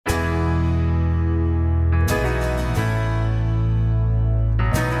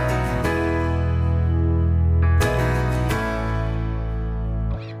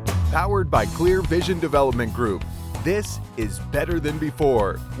by Clear Vision Development Group. This is Better Than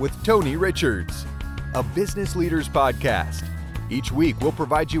Before with Tony Richards, a business leaders podcast. Each week, we'll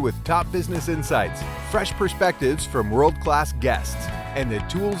provide you with top business insights, fresh perspectives from world-class guests, and the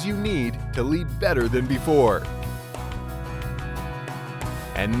tools you need to lead better than before.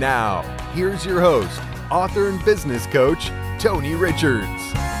 And now, here's your host, author and business coach, Tony Richards.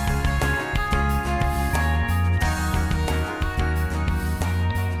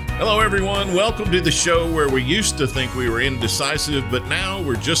 Hello, everyone. Welcome to the show where we used to think we were indecisive, but now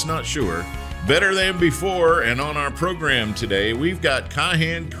we're just not sure. Better than before, and on our program today, we've got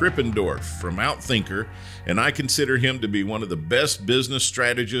Kahan Krippendorff from Outthinker, and I consider him to be one of the best business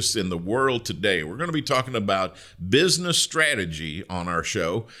strategists in the world today. We're going to be talking about business strategy on our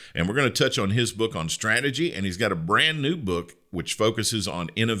show, and we're going to touch on his book on strategy, and he's got a brand new book which focuses on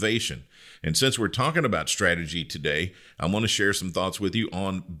innovation. And since we're talking about strategy today, I want to share some thoughts with you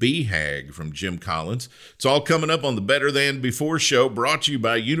on BHAG from Jim Collins. It's all coming up on the Better Than Before show, brought to you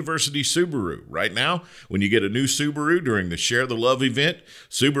by University Subaru. Right now, when you get a new Subaru during the Share the Love event,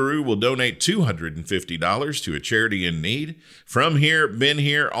 Subaru will donate $250 to a charity in need. From here, been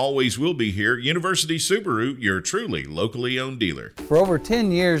here, always will be here. University Subaru, your truly locally owned dealer. For over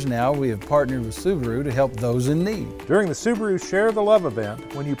 10 years now, we have partnered with Subaru to help those in need. During the Subaru Share the Love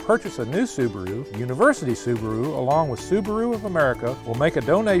event, when you purchase a new Subaru, University Subaru, along with Subaru of America, will make a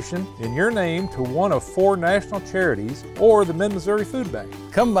donation in your name to one of 4 national charities or the Mid-Missouri Food Bank.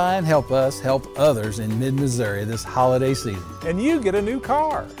 Come by and help us help others in Mid-Missouri this holiday season. And you get a new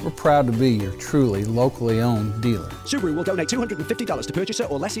car. We're proud to be your truly locally owned dealer. Subaru will donate $250 to purchaser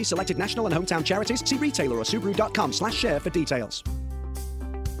or lessee selected national and hometown charities. See retailer or Subaru.com/share for details.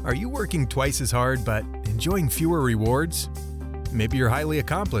 Are you working twice as hard but enjoying fewer rewards? Maybe you're highly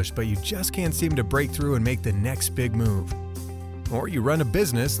accomplished, but you just can't seem to break through and make the next big move. Or you run a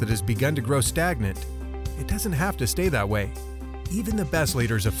business that has begun to grow stagnant. It doesn't have to stay that way. Even the best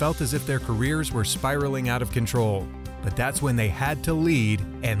leaders have felt as if their careers were spiraling out of control. But that's when they had to lead,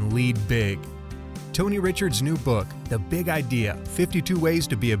 and lead big. Tony Richards' new book, The Big Idea, 52 Ways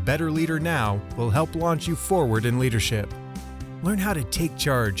to Be a Better Leader Now, will help launch you forward in leadership. Learn how to take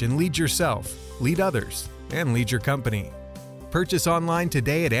charge and lead yourself, lead others, and lead your company. Purchase online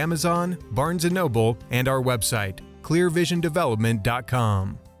today at Amazon, Barnes & Noble, and our website,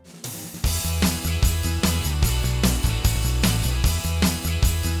 clearvisiondevelopment.com.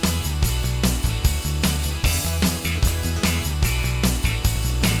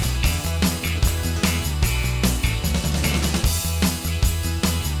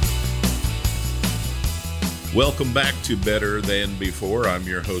 Welcome back to Better Than Before. I'm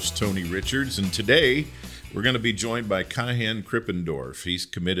your host, Tony Richards, and today we're going to be joined by Kahan Krippendorff. He's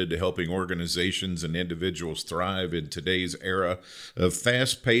committed to helping organizations and individuals thrive in today's era of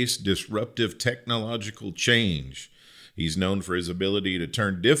fast-paced, disruptive technological change. He's known for his ability to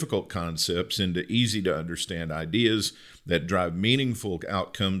turn difficult concepts into easy-to-understand ideas that drive meaningful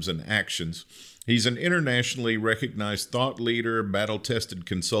outcomes and actions. He's an internationally recognized thought leader, battle-tested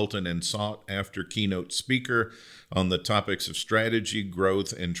consultant, and sought-after keynote speaker on the topics of strategy,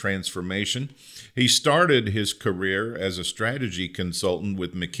 growth, and transformation. He started his career as a strategy consultant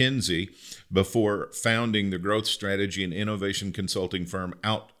with McKinsey before founding the growth strategy and innovation consulting firm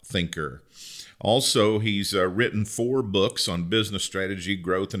Outthinker. Also, he's written 4 books on business strategy,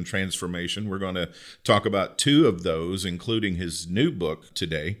 growth, and transformation. We're going to talk about 2 of those, including his new book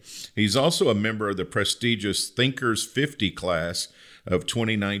today. He's also a member of the prestigious Thinkers 50 class of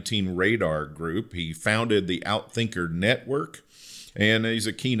 2019 Radar Group. He founded the Outthinker Network, and he's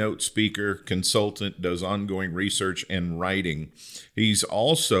a keynote speaker, consultant, does ongoing research and writing. He's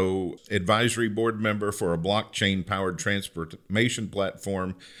also advisory board member for a blockchain-powered transformation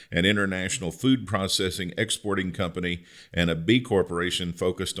platform, an international food processing exporting company, and a B Corporation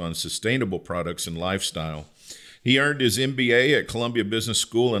focused on sustainable products and lifestyle. He earned his MBA at Columbia Business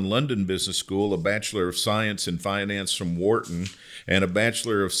School and London Business School, a Bachelor of Science in Finance from Wharton, and a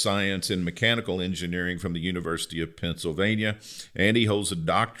Bachelor of Science in Mechanical Engineering from the University of Pennsylvania, and he holds a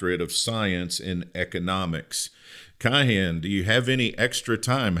Doctorate of Science in Economics. Kahan, do you have any extra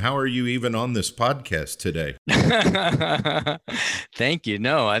time? How are you even on this podcast today? Thank you.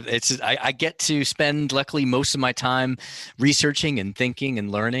 No, I get to spend, luckily, most of my time researching and thinking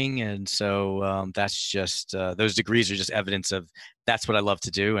and learning. And so that's just, those degrees are just evidence of that's what I love to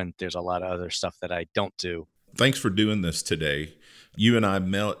do. And there's a lot of other stuff that I don't do. Thanks for doing this today. You and I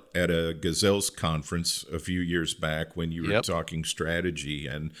met at a Gazelles conference a few years back when you were talking strategy,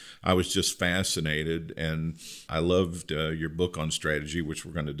 and I was just fascinated, and I loved your book on strategy, which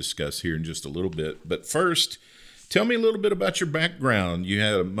we're going to discuss here in just a little bit. But first, Tell me a little bit about your background. You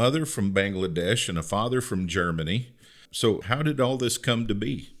had a mother from Bangladesh and a father from Germany. So how did all this come to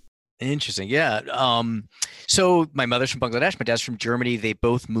be? Interesting. Yeah. So my mother's from Bangladesh, my dad's from Germany. They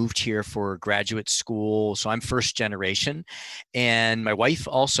both moved here for graduate school. So I'm first generation. And my wife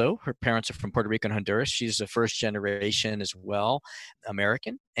also, her parents are from Puerto Rico and Honduras. She's a first generation as well,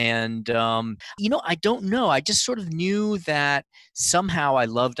 American. And, I don't know. I just sort of knew that somehow I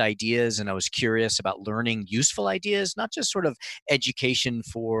loved ideas and I was curious about learning useful ideas, not just sort of education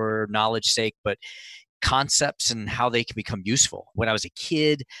for knowledge's sake, but concepts and how they can become useful. When I was a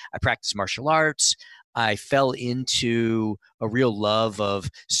kid, I practiced martial arts. I fell into a real love of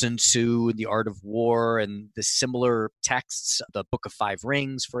Sun Tzu and the Art of War and the similar texts, the Book of Five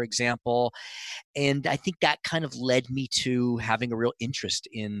Rings, for example. And I think that kind of led me to having a real interest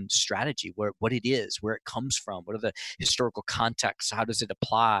in strategy, what it is, where it comes from, what are the historical contexts, how does it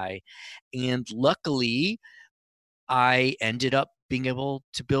apply? And luckily, I ended up being able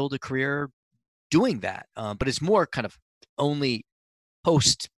to build a career doing that. But it's more kind of only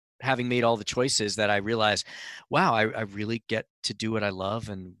post having made all the choices that I realized, wow, I really get to do what I love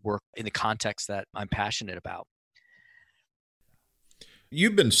and work in the context that I'm passionate about.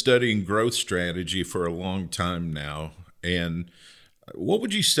 You've been studying growth strategy for a long time now. And what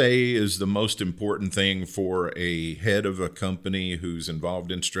would you say is the most important thing for a head of a company who's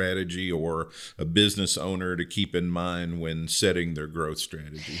involved in strategy or a business owner to keep in mind when setting their growth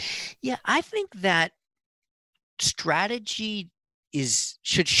strategy? Yeah, I think that strategy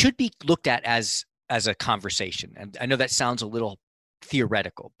should be looked at as a conversation. And I know that sounds a little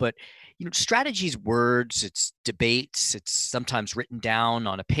theoretical, but strategy is words, it's debates, it's sometimes written down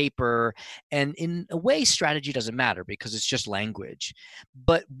on a paper. And in a way, strategy doesn't matter because it's just language.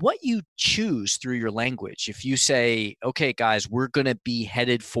 But what you choose through your language, if you say, okay, guys, we're going to be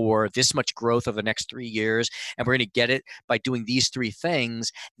headed for this much growth over the next 3 years, and we're going to get it by doing these 3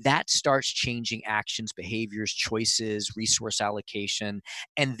 things, that starts changing actions, behaviors, choices, resource allocation,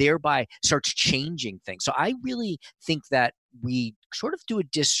 and thereby starts changing things. So I really think that we sort of do a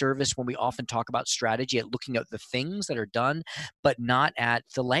disservice when we often talk about strategy at looking at the things that are done, but not at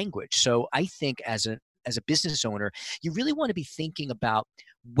the language. So I think as a business owner, you really want to be thinking about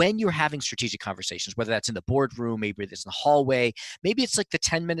when you're having strategic conversations, whether that's in the boardroom, maybe it's in the hallway, maybe it's like the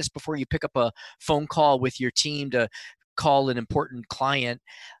 10 minutes before you pick up a phone call with your team to call an important client.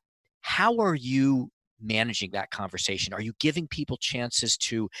 How are you managing that conversation? Are you giving people chances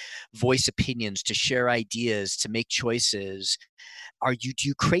to voice opinions, to share ideas, to make choices? Do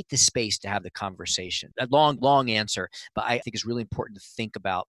you create the space to have the conversation? A long answer, but I think it's really important to think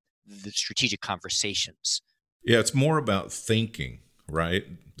about the strategic conversations. Yeah, it's more about thinking, right?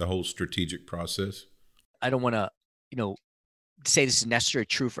 The whole strategic process. I don't want to, say this is necessarily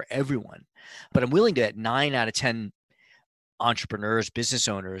true for everyone, but I'm willing to, 9 out of 10 entrepreneurs, business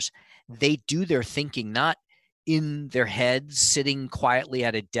owners, they do their thinking not in their heads, sitting quietly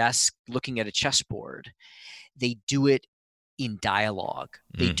at a desk, looking at a chessboard. They do it in dialogue.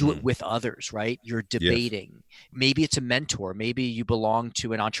 They do it with others, right? You're debating. Yes. Maybe it's a mentor. Maybe you belong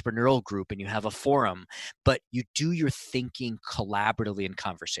to an entrepreneurial group and you have a forum, but you do your thinking collaboratively in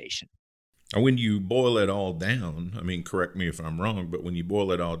conversation. And when you boil it all down, correct me if I'm wrong, but when you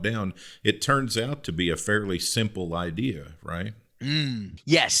boil it all down, it turns out to be a fairly simple idea, right?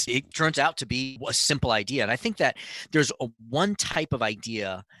 Yes, it turns out to be a simple idea. And I think that there's one type of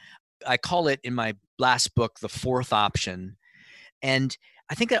idea, I call it in my last book, the fourth option. And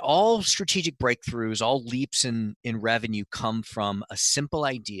I think that all strategic breakthroughs, all leaps in revenue come from a simple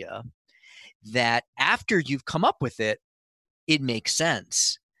idea that after you've come up with it, it makes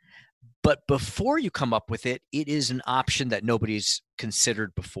sense. But before you come up with it, it is an option that nobody's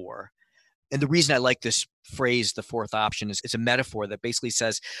considered before. And the reason I like this phrase, the fourth option, is it's a metaphor that basically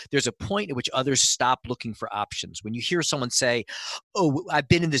says there's a point at which others stop looking for options. When you hear someone say, oh, I've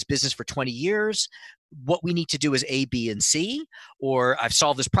been in this business for 20 years, what we need to do is A, B, and C, or I've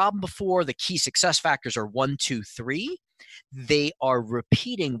solved this problem before, the key success factors are 1, 2, 3. They are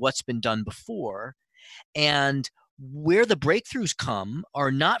repeating what's been done before. And where the breakthroughs come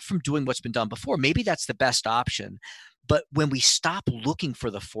are not from doing what's been done before. Maybe that's the best option. But when we stop looking for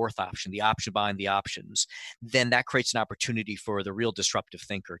the fourth option, the option behind the options, then that creates an opportunity for the real disruptive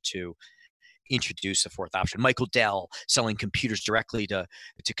thinker to introduce a fourth option. Michael Dell selling computers directly to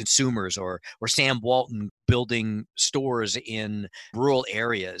consumers, or Sam Walton building stores in rural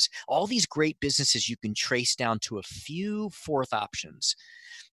areas. All these great businesses you can trace down to a few fourth options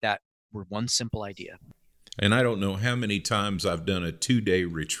that were one simple idea. And I don't know how many times I've done a 2-day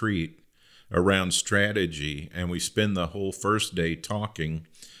retreat around strategy, and we spend the whole first day talking,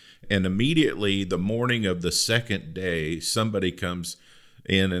 And immediately the morning of the second day, somebody comes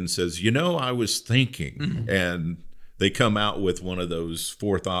in and says, I was thinking, and they come out with one of those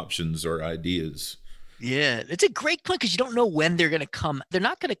fourth options or ideas. Yeah, it's a great point because you don't know when they're going to come. They're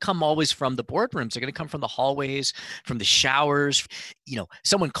not going to come always from the boardrooms. They're going to come from the hallways, from the showers.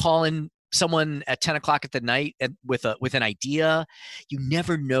 Someone calling someone at 10 o'clock at the night with an idea. You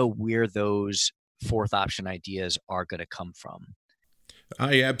never know where those fourth option ideas are going to come from.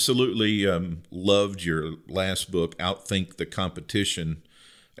 I absolutely loved your last book, Outthink the Competition.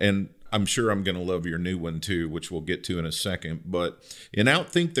 And I'm sure I'm going to love your new one too, which we'll get to in a second. But in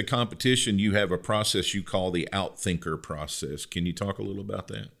Outthink the Competition, you have a process you call the Outthinker process. Can you talk a little about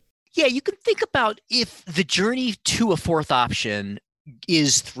that? Yeah, you can think about if the journey to a fourth option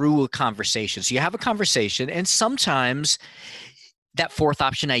is through a conversation. So you have a conversation, and sometimes that fourth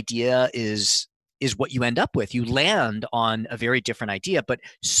option idea is what you end up with. You land on a very different idea, but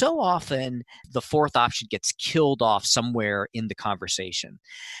so often the fourth option gets killed off somewhere in the conversation.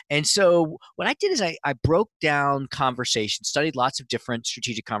 And so what I did is I broke down conversations, studied lots of different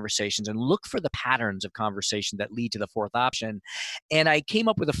strategic conversations, and looked for the patterns of conversation that lead to the fourth option. And I came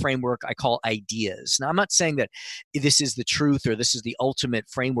up with a framework I call ideas. Now, I'm not saying that this is the truth or this is the ultimate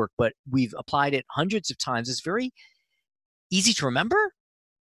framework, but we've applied it hundreds of times. It's very easy to remember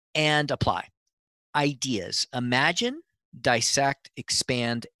and apply. Ideas: imagine, dissect,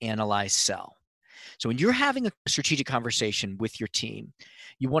 expand, analyze, sell. So when you're having a strategic conversation with your team,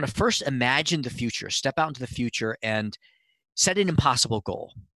 you want to first imagine the future, step out into the future and set an impossible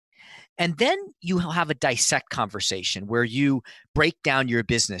goal. And then you have a dissect conversation where you break down your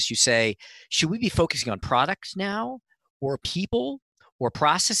business. You say, should we be focusing on products now, or people, or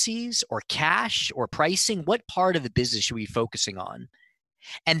processes, or cash, or pricing? What part of the business should we be focusing on?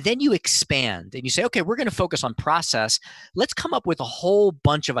 And then you expand and you say, okay, we're going to focus on process. Let's come up with a whole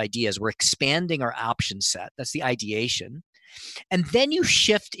bunch of ideas. We're expanding our option set. That's the ideation. And then you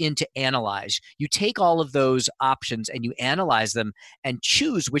shift into analyze. You take all of those options and you analyze them and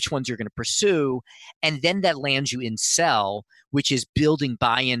choose which ones you're going to pursue. And then that lands you in sell, which is building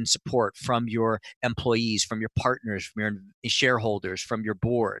buy-in support from your employees, from your partners, from your shareholders, from your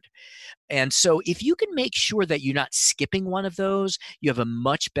board. And so if you can make sure that you're not skipping one of those, you have a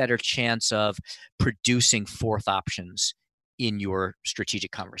much better chance of producing fourth options in your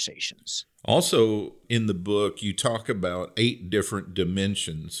strategic conversations. Also, in the book, you talk about 8 different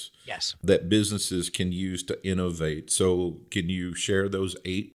dimensions that businesses can use to innovate. So can you share those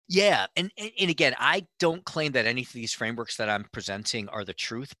 8? Yeah. And again, I don't claim that any of these frameworks that I'm presenting are the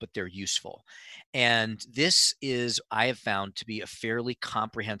truth, but they're useful. And this is, I have found to be a fairly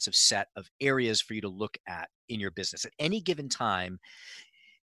comprehensive set of areas for you to look at in your business. At any given time,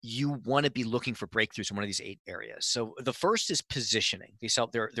 you want to be looking for breakthroughs in one of these 8 areas. So the first is positioning.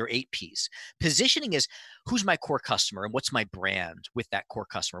 There are 8 P's. Positioning is, who's my core customer and what's my brand with that core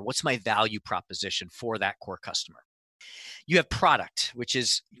customer? What's my value proposition for that core customer? You have product, which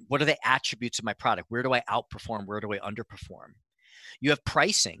is, what are the attributes of my product? Where do I outperform? Where do I underperform? You have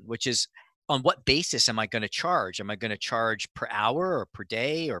pricing, which is, on what basis am I going to charge? Am I going to charge per hour or per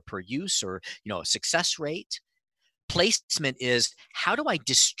day or per use, or a success rate? Placement is, how do I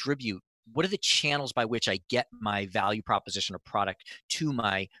distribute? What are the channels by which I get my value proposition or product to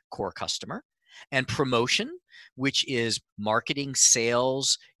my core customer? And promotion, which is marketing,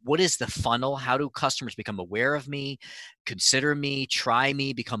 sales. What is the funnel? How do customers become aware of me, consider me, try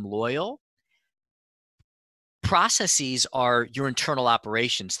me, become loyal? Processes are your internal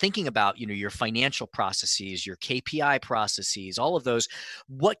operations, thinking about, your financial processes, your KPI processes, all of those.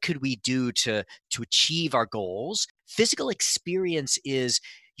 What could we do to achieve our goals? Physical experience is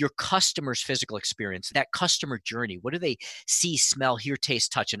your customer's physical experience, that customer journey. What do they see, smell, hear,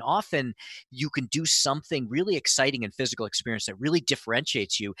 taste, touch? And often you can do something really exciting in physical experience that really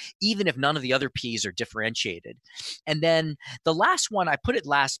differentiates you, even if none of the other P's are differentiated. And then the last one, I put it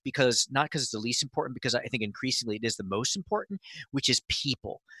last not because it's the least important, because I think increasingly it is the most important, which is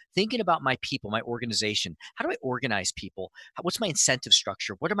people. Thinking about my people, my organization. How do I organize people? What's my incentive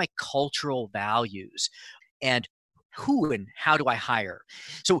structure? What are my cultural values? And who and how do I hire?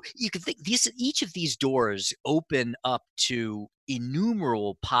 So you can think each of these doors open up to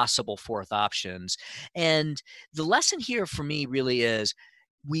innumerable possible fourth options. And the lesson here for me really is,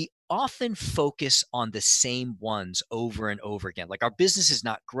 we often focus on the same ones over and over again. Like, our business is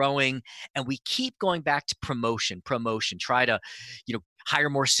not growing and we keep going back to promotion, try to,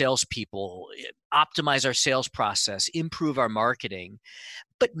 hire more salespeople, optimize our sales process, improve our marketing.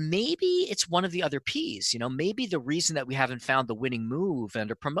 But maybe it's one of the other P's. Maybe the reason that we haven't found the winning move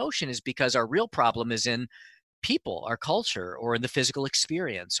under promotion is because our real problem is in people, our culture, or in the physical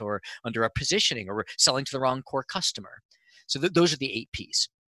experience, or under our positioning, or we're selling to the wrong core customer. So those are the 8 Ps.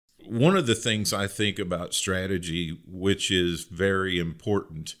 One of the things I think about strategy, which is very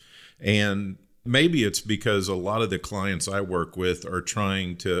important, and maybe it's because a lot of the clients I work with are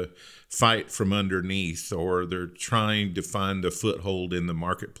trying to fight from underneath, or they're trying to find a foothold in the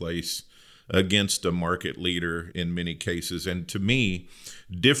marketplace against a market leader in many cases. And to me,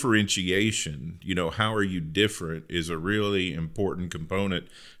 differentiation, how are you different, is a really important component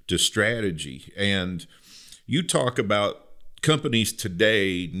to strategy. And you talk about companies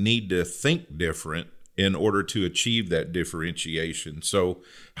today need to think different in order to achieve that differentiation. So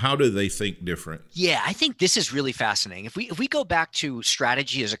how do they think different? Yeah, I think this is really fascinating. If we go back to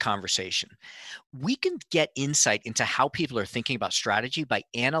strategy as a conversation, we can get insight into how people are thinking about strategy by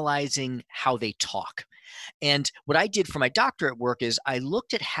analyzing how they talk. And what I did for my doctorate work is I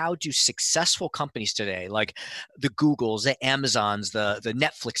looked at how do successful companies today, like the Googles, the Amazons, the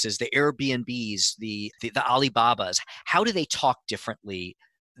Netflixes, the Airbnbs, the Alibabas, how do they talk differently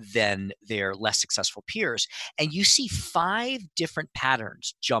than their less successful peers? And you see 5 different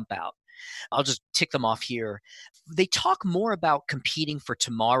patterns jump out. I'll just tick them off here. They talk more about competing for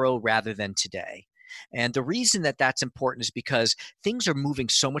tomorrow rather than today. And the reason that that's important is because things are moving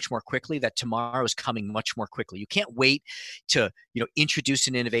so much more quickly that tomorrow is coming much more quickly. You can't wait to, introduce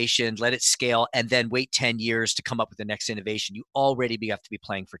an innovation, let it scale, and then wait 10 years to come up with the next innovation. You already have to be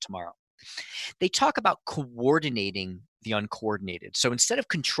playing for tomorrow. They talk about coordinating the uncoordinated. So instead of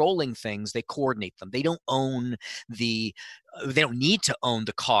controlling things, they coordinate them. They don't they don't need to own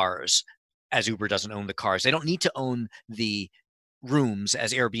the cars as Uber doesn't own the cars. They don't need to own the rooms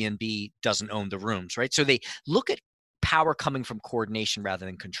as Airbnb doesn't own the rooms, right? So they look at power coming from coordination rather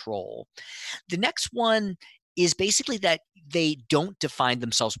than control. The next one is basically that they don't define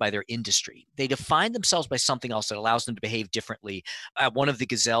themselves by their industry. They define themselves by something else that allows them to behave differently. At one of the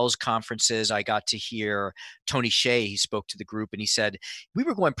Gazelles conferences, I got to hear Tony Hsieh. He spoke to the group and he said, we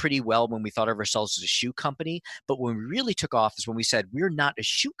were going pretty well when we thought of ourselves as a shoe company, but when we really took off is when we said, we're not a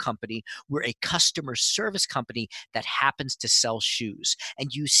shoe company, we're a customer service company that happens to sell shoes.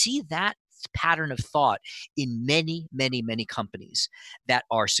 And you see that pattern of thought in many, many, many companies that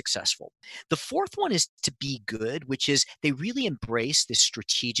are successful. The fourth one is to be good, which is they really embrace this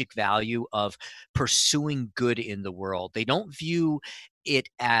strategic value of pursuing good in the world. They don't view it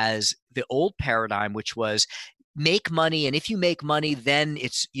as the old paradigm, which was make money, and if you make money, then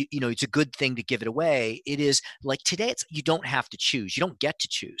it's it's a good thing to give it away. It is like today, you don't have to choose. You don't get to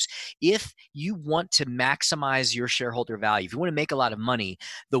choose. If you want to maximize your shareholder value, if you want to make a lot of money,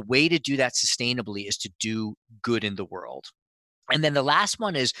 the way to do that sustainably is to do good in the world. And then the last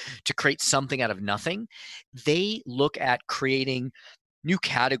one is to create something out of nothing. They look at creating new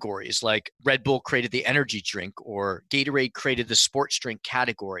categories, like Red Bull created the energy drink or Gatorade created the sports drink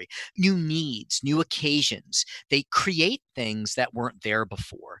category, new needs, new occasions. They create things that weren't there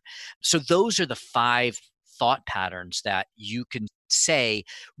before. So those are the 5 thought patterns that you can say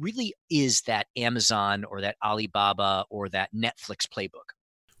really is that Amazon or that Alibaba or that Netflix playbook.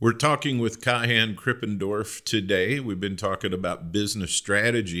 We're talking with Kaihan Krippendorff today. We've been talking about business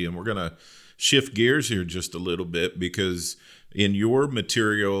strategy, and we're going to shift gears here just a little bit because in your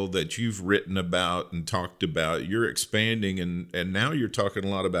material that you've written about and talked about, you're expanding and now you're talking a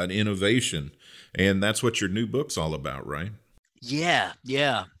lot about innovation. And that's what your new book's all about, right? Yeah.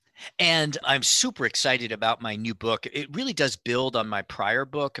 And I'm super excited about my new book. It really does build on my prior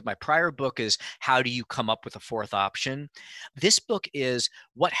book. My prior book is How Do You Come Up with a Fourth Option? This book is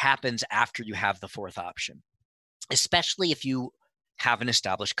what happens after you have the fourth option, especially if you have an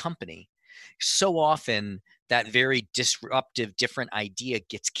established company. So often that very disruptive, different idea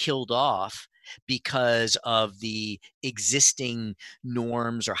gets killed off because of the existing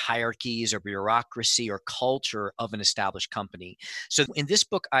norms or hierarchies or bureaucracy or culture of an established company. So in this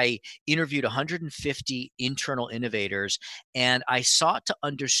book, I interviewed 150 internal innovators, and I sought to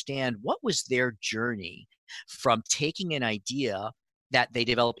understand what was their journey from taking an idea that they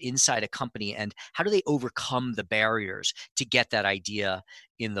develop inside a company and how do they overcome the barriers to get that idea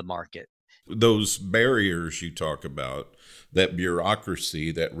in the market. Those barriers you talk about, that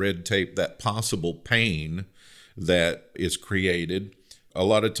bureaucracy, that red tape, that possible pain that is created a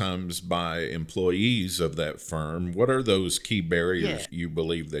lot of times by employees of that firm, what are those key barriers you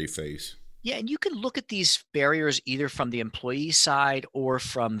believe they face? Yeah, and you can look at these barriers either from the employee side or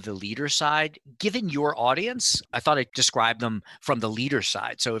from the leader side. Given your audience, I thought I'd describe them from the leader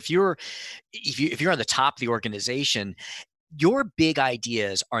side. So if you're on the top of the organization, your big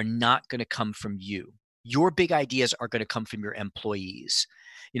ideas are not going to come from you. Your big ideas are going to come from your employees.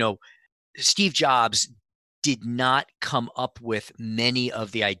 Steve Jobs did not come up with many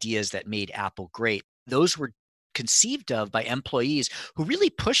of the ideas that made Apple great. Those were conceived of by employees who really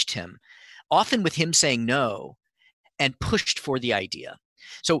pushed him, often with him saying no, and pushed for the idea.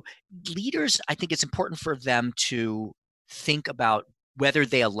 So leaders, I think it's important for them to think about whether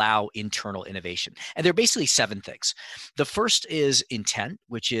they allow internal innovation. And there are basically 7 things. The first is intent,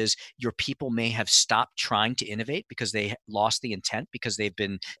 which is your people may have stopped trying to innovate because they lost the intent because they've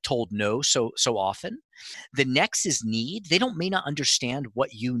been told no so often. The next is need. They may not understand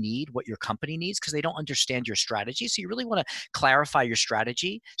what you need, what your company needs, because they don't understand your strategy. So you really want to clarify your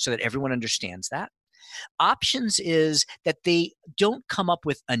strategy so that everyone understands that. Options is that they don't come up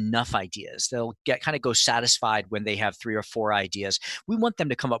with enough ideas. They'll kind of go satisfied when they have 3 or 4 ideas. We want them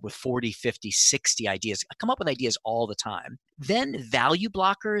to come up with 40, 50, 60 ideas, come up with ideas all the time. Then value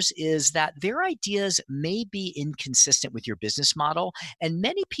blockers is that their ideas may be inconsistent with your business model. And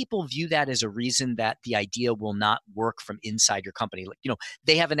many people view that as a reason that the idea will not work from inside your company. Like,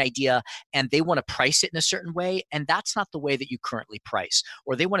 they have an idea and they want to price it in a certain way, and that's not the way that you currently price.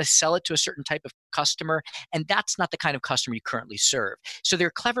 Or they want to sell it to a certain type of customer, and that's not the kind of customer you currently serve. So there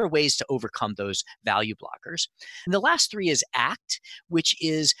are clever ways to overcome those value blockers. And the last 3 is ACT, which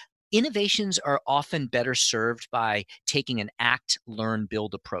is innovations are often better served by taking an act, learn,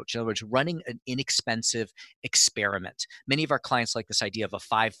 build approach. In other words, running an inexpensive experiment. Many of our clients like this idea of a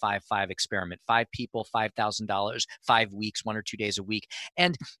 5-5-5 experiment, 5 people, $5,000, 5 weeks, 1 or 2 days a week.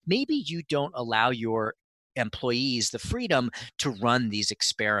 And maybe you don't allow your employees the freedom to run these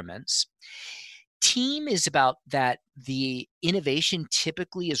experiments. Team is about that the innovation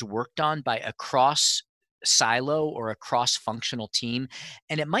typically is worked on by a cross silo or a cross-functional team,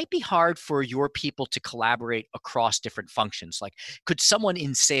 and it might be hard for your people to collaborate across different functions. Like, could someone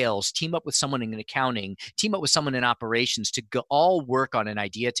in sales team up with someone in accounting, team up with someone in operations to all work on an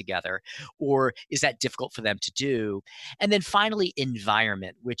idea together, or is that difficult for them to do? And then finally,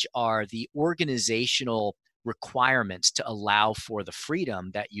 environment, which are the organizational requirements to allow for the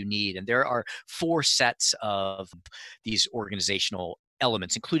freedom that you need. And there are 4 sets of these organizational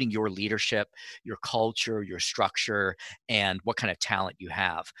elements, including your leadership, your culture, your structure, and what kind of talent you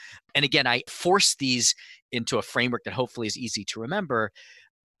have. And again, I force these into a framework that hopefully is easy to remember.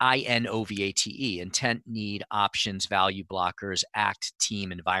 INOVATE, intent, need, options, value blockers, act,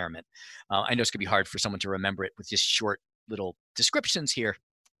 team, environment. I know it's going to be hard for someone to remember it with just short little descriptions here,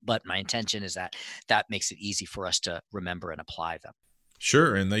 but my intention is that makes it easy for us to remember and apply them.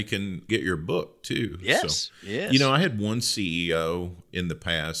 Sure, and they can get your book too. Yes, so, yes. I had one CEO in the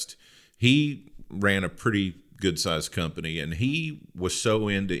past. He ran a pretty good-sized company, and he was so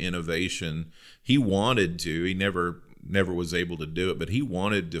into innovation. He wanted to. He never was able to do it, but he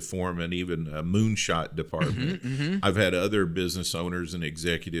wanted to form even a moonshot department. I've had other business owners and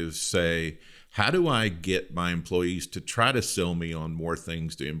executives say, how do I get my employees to try to sell me on more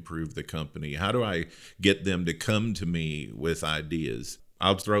things to improve the company? How do I get them to come to me with ideas?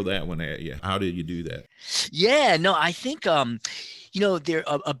 I'll throw that one at you. How did you do that? Yeah, no, I think, there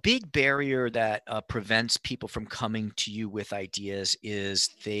a big barrier that prevents people from coming to you with ideas is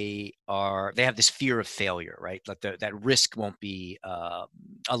they have this fear of failure, right? Like that risk won't be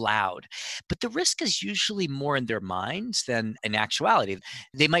allowed. But the risk is usually more in their minds than in actuality.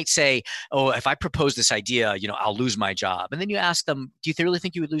 They might say, oh, if I propose this idea, I'll lose my job. And then you ask them, do you really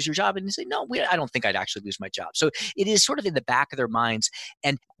think you would lose your job? And they say, no, I don't think I'd actually lose my job. So it is sort of in the back of their minds.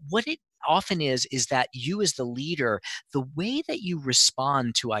 And what it often is that you as the leader, the way that you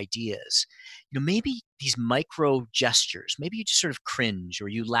respond to ideas, maybe these micro gestures, maybe you just sort of cringe or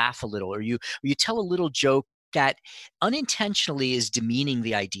you laugh a little or you tell a little joke that unintentionally is demeaning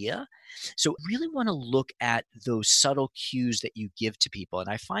the idea. So really want to look at those subtle cues that you give to people. And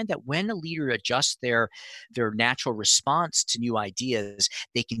I find that when a leader adjusts their natural response to new ideas,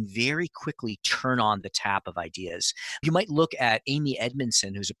 they can very quickly turn on the tap of ideas. You might look at Amy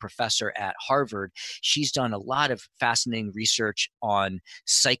Edmondson, who's a professor at Harvard. She's done a lot of fascinating research on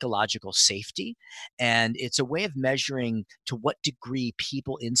psychological safety. And it's a way of measuring to what degree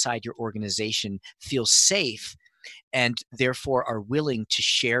people inside your organization feel safe and therefore are willing to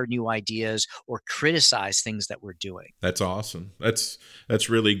share new ideas or criticize things that we're doing. That's awesome. That's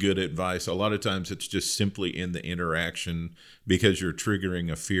really good advice. A lot of times it's just simply in the interaction because you're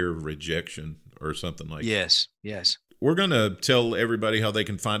triggering a fear of rejection or something like that. Yes. We're going to tell everybody how they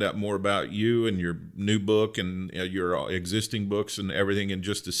can find out more about you and your new book and your existing books and everything in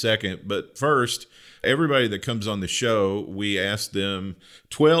just a second. But first, everybody that comes on the show, we ask them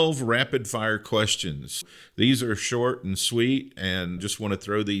 12 rapid fire questions. These are short and sweet, and just want to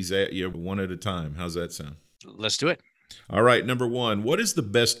throw these at you one at a time. How's that sound? Let's do it. All right. Number 1, what is the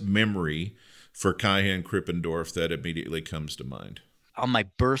best memory for Kaihan Krippendorf that immediately comes to mind? On my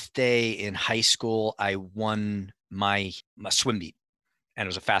birthday in high school, I won my swim meet, and it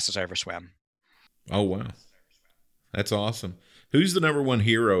was the fastest I ever swam. Oh, wow. That's awesome. Who's the number one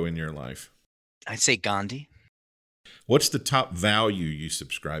hero in your life? I'd say Gandhi. What's the top value you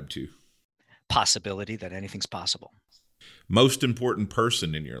subscribe to? Possibility that anything's possible. Most important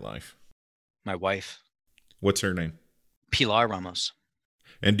person in your life? My wife. What's her name? Pilar Ramos.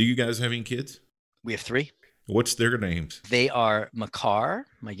 And do you guys have any kids? We have 3. What's their names? They are Makar,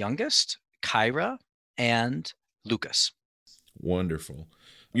 my youngest, Kyra, and Lucas. Wonderful.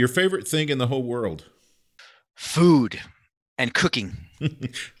 Your favorite thing in the whole world? Food and cooking.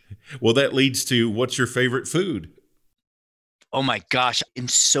 Well, that leads to, what's your favorite food? Oh my gosh. I'm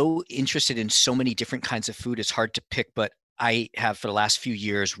so interested in so many different kinds of food. It's hard to pick, but I have for the last few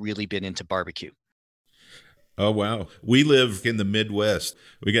years really been into barbecue. Oh, wow. We live in the Midwest.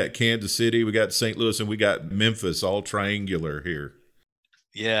 We got Kansas City, we got St. Louis, and we got Memphis, all triangular here.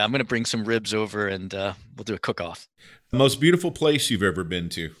 Yeah, I'm going to bring some ribs over and we'll do a cook-off. The most beautiful place you've ever been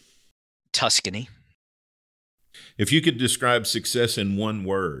to? Tuscany. If you could describe success in one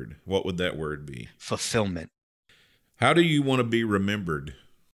word, what would that word be? Fulfillment. How do you want to be remembered?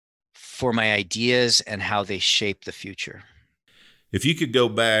 For my ideas and how they shape the future. If you could go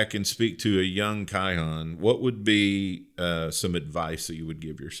back and speak to a young Kaihan, what would be some advice that you would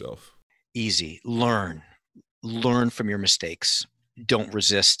give yourself? Easy. Learn. Learn from your mistakes. Don't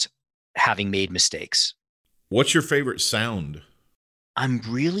resist having made mistakes. What's your favorite sound? I'm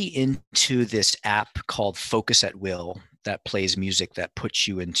really into this app called Focus at Will that plays music that puts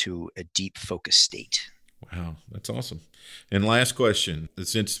you into a deep focus state. Wow, that's awesome. And last question,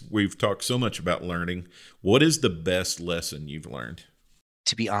 since we've talked so much about learning, what is the best lesson you've learned?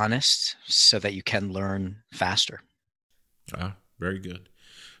 To be honest, so that you can learn faster. Ah, very good.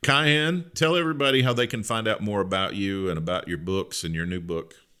 Kaihan, tell everybody how they can find out more about you and about your books and your new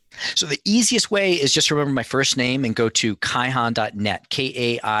book. So the easiest way is just remember my first name and go to kaihan.net,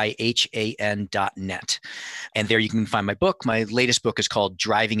 KAIHAN.net. And there you can find my book. My latest book is called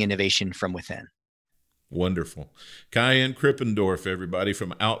Driving Innovation from Within. Wonderful. Kaihan Krippendorf, everybody,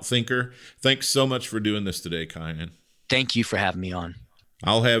 from Outthinker. Thanks so much for doing this today, Kaihan. Thank you for having me on.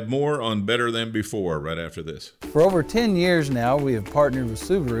 I'll have more on Better Than Before right after this. For over 10 years now, we have partnered with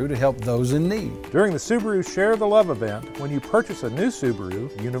Subaru to help those in need. During the Subaru Share the Love event, when you purchase a new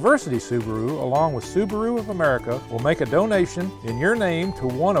Subaru, University Subaru, along with Subaru of America, will make a donation in your name to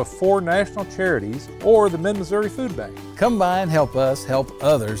one of 4 national charities or the Mid-Missouri Food Bank. Come by and help us help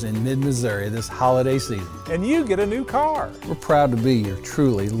others in mid-Missouri this holiday season. And you get a new car. We're proud to be your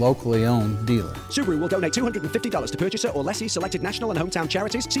truly locally owned dealer. Subaru will donate $250 to purchaser or lessee selected national and hometown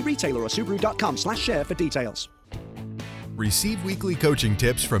charities. See retailer or Subaru.com/share for details. Receive weekly coaching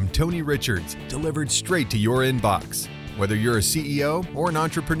tips from Tony Richards, delivered straight to your inbox. Whether you're a CEO or an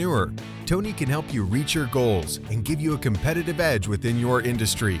entrepreneur, Tony can help you reach your goals and give you a competitive edge within your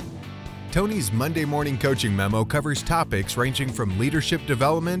industry. Tony's Monday morning coaching memo covers topics ranging from leadership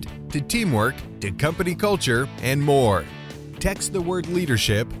development to teamwork to company culture and more. Text the word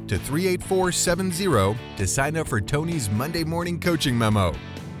leadership to 38470 to sign up for Tony's Monday morning coaching memo,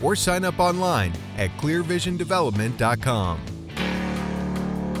 or sign up online at clearvisiondevelopment.com.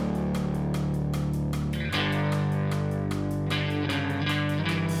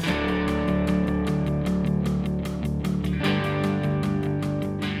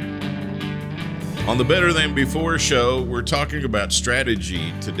 On the Better Than Before show, we're talking about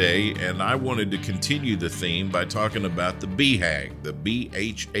strategy today, and I wanted to continue the theme by talking about the BHAG, the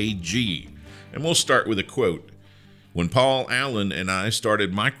B-H-A-G. And we'll start with a quote. When Paul Allen and I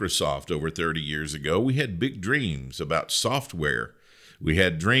started Microsoft over 30 years ago, we had big dreams about software. We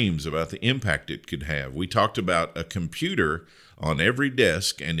had dreams about the impact it could have. We talked about a computer on every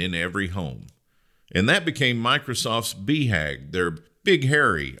desk and in every home. And that became Microsoft's BHAG, their big,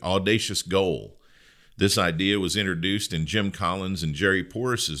 hairy, audacious goal. This idea was introduced in Jim Collins and Jerry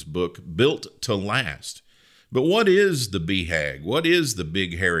Porras's book, Built to Last. But what is the BHAG? What is the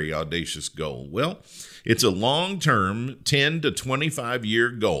big, hairy, audacious goal? Well, it's a long-term 10 to 25-year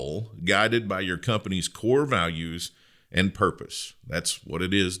goal guided by your company's core values and purpose. That's what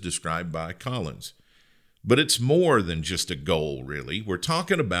it is described by Collins. But it's more than just a goal, really. We're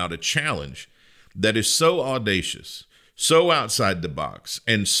talking about a challenge that is so audacious, so outside the box,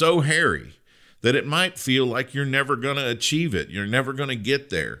 and so hairy that it might feel like you're never going to achieve it. You're never going to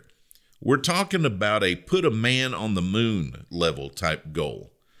get there. We're talking about a put a man on the moon level type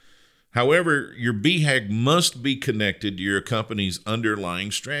goal. However, your BHAG must be connected to your company's underlying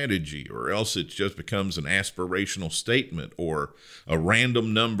strategy, or else it just becomes an aspirational statement or a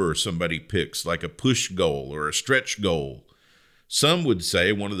random number somebody picks, like a push goal or a stretch goal. Some would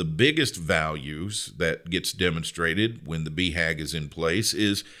say one of the biggest values that gets demonstrated when the BHAG is in place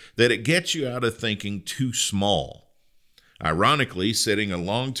is that it gets you out of thinking too small. Ironically, setting a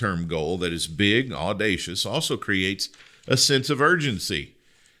long-term goal that is big, audacious, also creates a sense of urgency.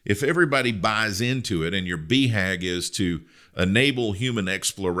 If everybody buys into it and your BHAG is to enable human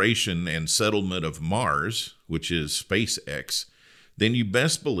exploration and settlement of Mars, which is SpaceX, then you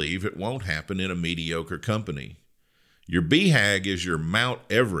best believe it won't happen in a mediocre company. Your BHAG is your Mount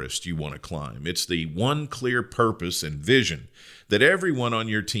Everest you want to climb. It's the one clear purpose and vision that everyone on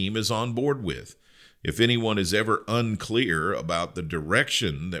your team is on board with. If anyone is ever unclear about the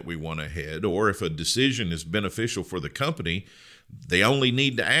direction that we want to head, or if a decision is beneficial for the company, they only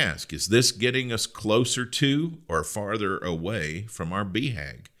need to ask, is this getting us closer to or farther away from our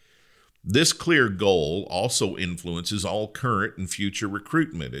BHAG? This clear goal also influences all current and future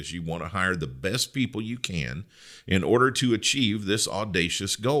recruitment, as you want to hire the best people you can in order to achieve this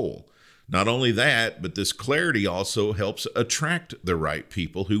audacious goal. Not only that, but this clarity also helps attract the right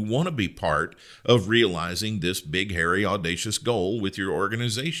people who want to be part of realizing this big, hairy, audacious goal with your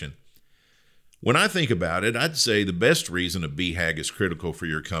organization. When I think about it, I'd say the best reason a BHAG is critical for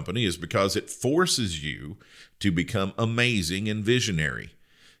your company is because it forces you to become amazing and visionary.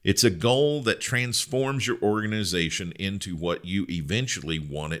 It's a goal that transforms your organization into what you eventually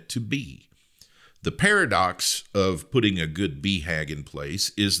want it to be. The paradox of putting a good BHAG in place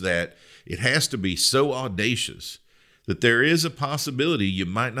is that it has to be so audacious that there is a possibility you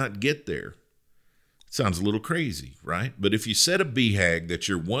might not get there. Sounds a little crazy, right? But if you set a BHAG that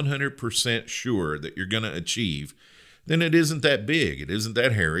you're 100% sure that you're going to achieve, then it isn't that big, it isn't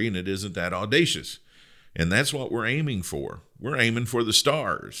that hairy, and it isn't that audacious. And that's what we're aiming for. We're aiming for the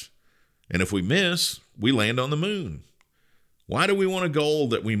stars. And if we miss, we land on the moon. Why do we want a goal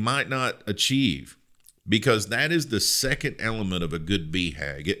that we might not achieve? Because that is the second element of a good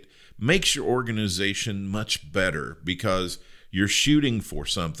BHAG. It makes your organization much better because you're shooting for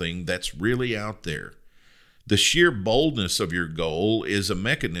something that's really out there. The sheer boldness of your goal is a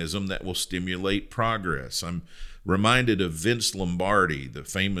mechanism that will stimulate progress. I'm reminded of Vince Lombardi, the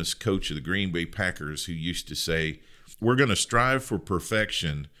famous coach of the Green Bay Packers, who used to say, we're going to strive for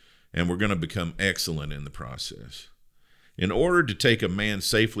perfection and we're going to become excellent in the process. In order to take a man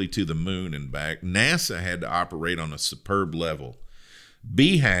safely to the moon and back, NASA had to operate on a superb level.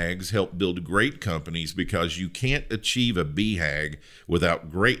 BHAGs help build great companies because you can't achieve a BHAG without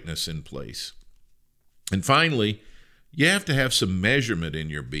greatness in place. And finally, you have to have some measurement in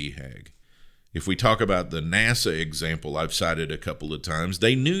your BHAG. If we talk about the NASA example I've cited a couple of times,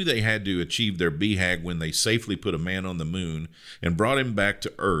 they knew they had to achieve their BHAG when they safely put a man on the moon and brought him back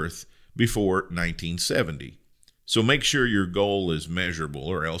to Earth before 1970. So make sure your goal is measurable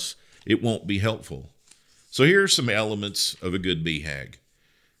or else it won't be helpful. So here are some elements of a good BHAG.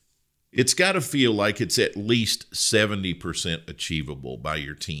 It's got to feel like it's at least 70% achievable by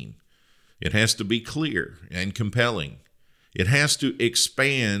your team. It has to be clear and compelling. It has to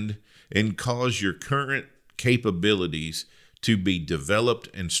expand and cause your current capabilities to be developed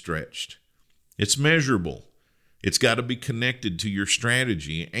and stretched. It's measurable. It's got to be connected to your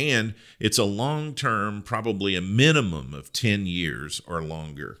strategy, and it's a long-term, probably a minimum of 10 years or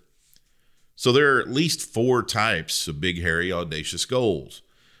longer. So there are at least 4 types of big, hairy, audacious goals.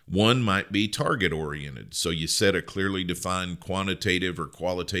 One might be target-oriented, so you set a clearly defined quantitative or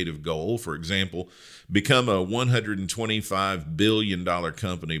qualitative goal. For example, become a $125 billion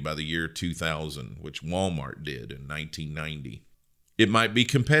company by the year 2000, which Walmart did in 1990. It might be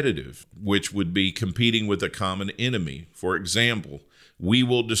competitive, which would be competing with a common enemy. For example, we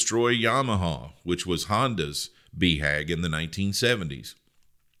will destroy Yamaha, which was Honda's BHAG in the 1970s.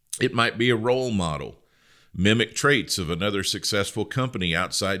 It might be a role model. Mimic traits of another successful company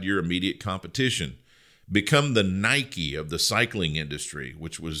outside your immediate competition. Become the Nike of the cycling industry,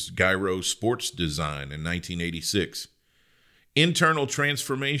 which was Gyro Sports Design in 1986. Internal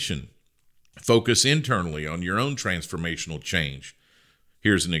transformation. Focus internally on your own transformational change.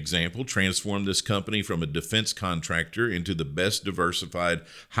 Here's an example. Transform this company from a defense contractor into the best diversified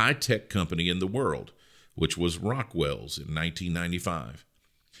high-tech company in the world, which was Rockwell's in 1995.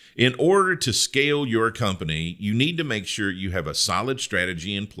 In order to scale your company, you need to make sure you have a solid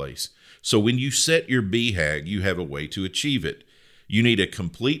strategy in place. So when you set your BHAG, you have a way to achieve it. You need a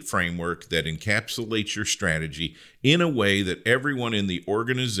complete framework that encapsulates your strategy in a way that everyone in the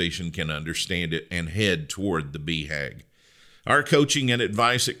organization can understand it and head toward the BHAG. Our coaching and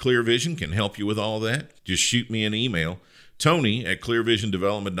advice at Clear Vision can help you with all that. Just shoot me an email,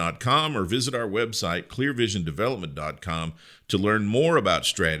 Tony@clearvisiondevelopment.com, or visit our website, clearvisiondevelopment.com, to learn more about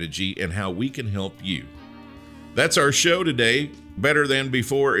strategy and how we can help you. That's our show today. Better Than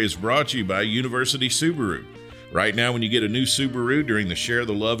Before is brought to you by University Subaru. Right now, when you get a new Subaru during the Share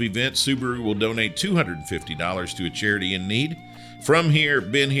the Love event, Subaru will donate $250 to a charity in need. From here,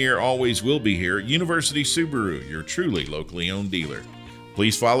 been here, always will be here, University Subaru, your truly locally owned dealer.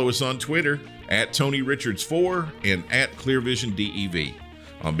 Please follow us on Twitter @TonyRichards4 and @ClearVisionDEV.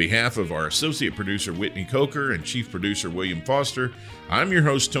 On behalf of our associate producer, Whitney Coker, and chief producer, William Foster, I'm your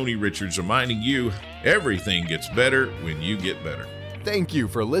host, Tony Richards, reminding you everything gets better when you get better. Thank you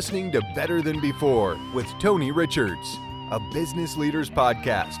for listening to Better Than Before with Tony Richards, a business leaders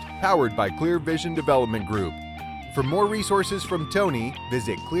podcast powered by Clear Vision Development Group. For more resources from Tony,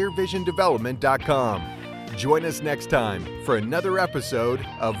 visit clearvisiondevelopment.com. Join us next time for another episode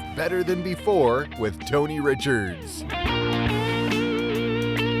of Better Than Before with Tony Richards.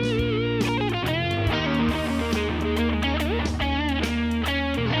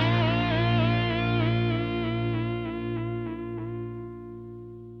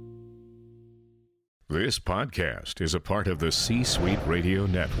 This podcast is a part of the C-Suite Radio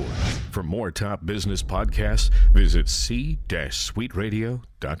Network. For more top business podcasts, visit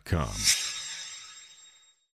c-suiteradio.com.